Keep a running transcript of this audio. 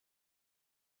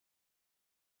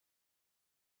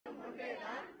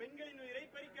பெண்களின் உயிரை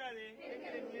பறிக்காதே.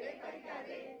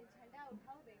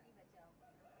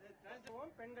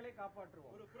 பெண்களை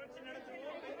காப்பாற்றுவோம். ஒரு புரட்சி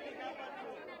நடத்துவோம், பெண்களை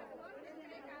காப்பாற்றுவோம்.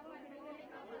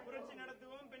 ஒரு புரட்சி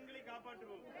நடத்துவோம், பெண்களை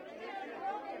காப்பாற்றுவோம்.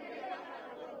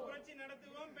 ஒரு புரட்சி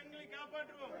நடத்துவோம், பெண்களை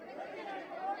காப்பாற்றுவோம்.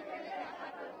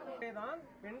 தான்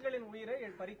பெண்களின் உயிரை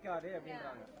பறிக்காதே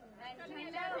அப்படின்றாங்க.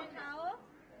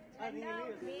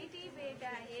 बेटी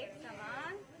बेटा एक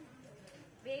समान,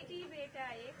 बेटी बेटा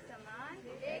एक समान,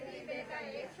 बेटी बेटा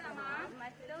एक समान,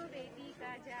 मत लो बेटी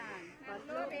का जान, मत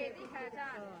लो बेटी का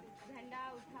जान, झंडा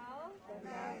उठाओ,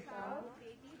 झंडा उठाओ,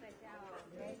 Beti Bachao,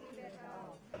 Beti Bachao.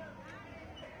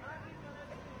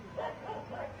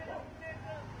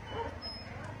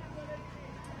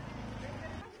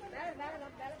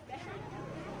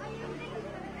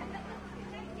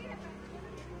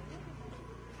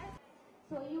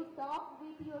 So you talk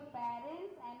with your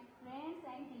parents and friends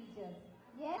and teachers.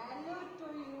 Yes. Salute to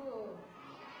you.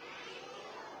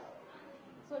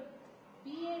 So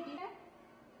be a leader.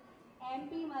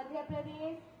 MP Madhya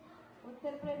Pradesh,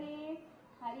 Uttar Pradesh,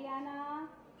 Haryana,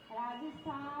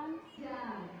 Rajasthan.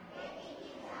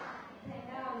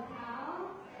 झंडा उठाओ,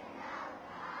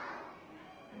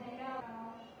 झंडा उठाओ.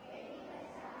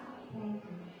 Thank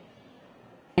you.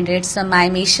 And it's my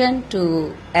mission to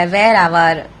aware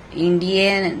our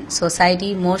Indian society,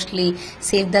 mostly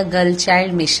Save the Girl Child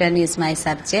mission is my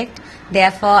subject.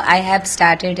 Therefore, I have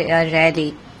started a rally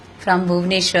from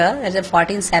Bhubaneswar at the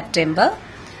 14th September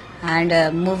and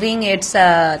moving its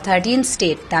 13th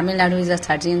state. Tamil Nadu is the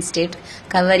 13th state,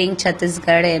 covering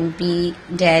Chhattisgarh, MP,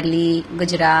 Delhi,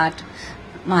 Gujarat,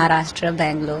 Maharashtra,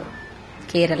 Bangalore,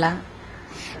 Kerala.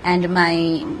 And my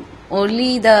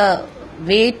only the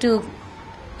way to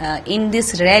in this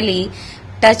rally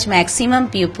touch maximum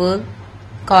people,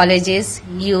 colleges,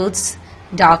 youths,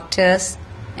 doctors,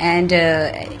 and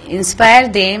inspire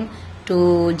them to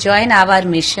join our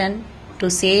mission to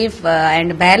save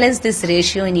and balance this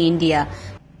ratio in India.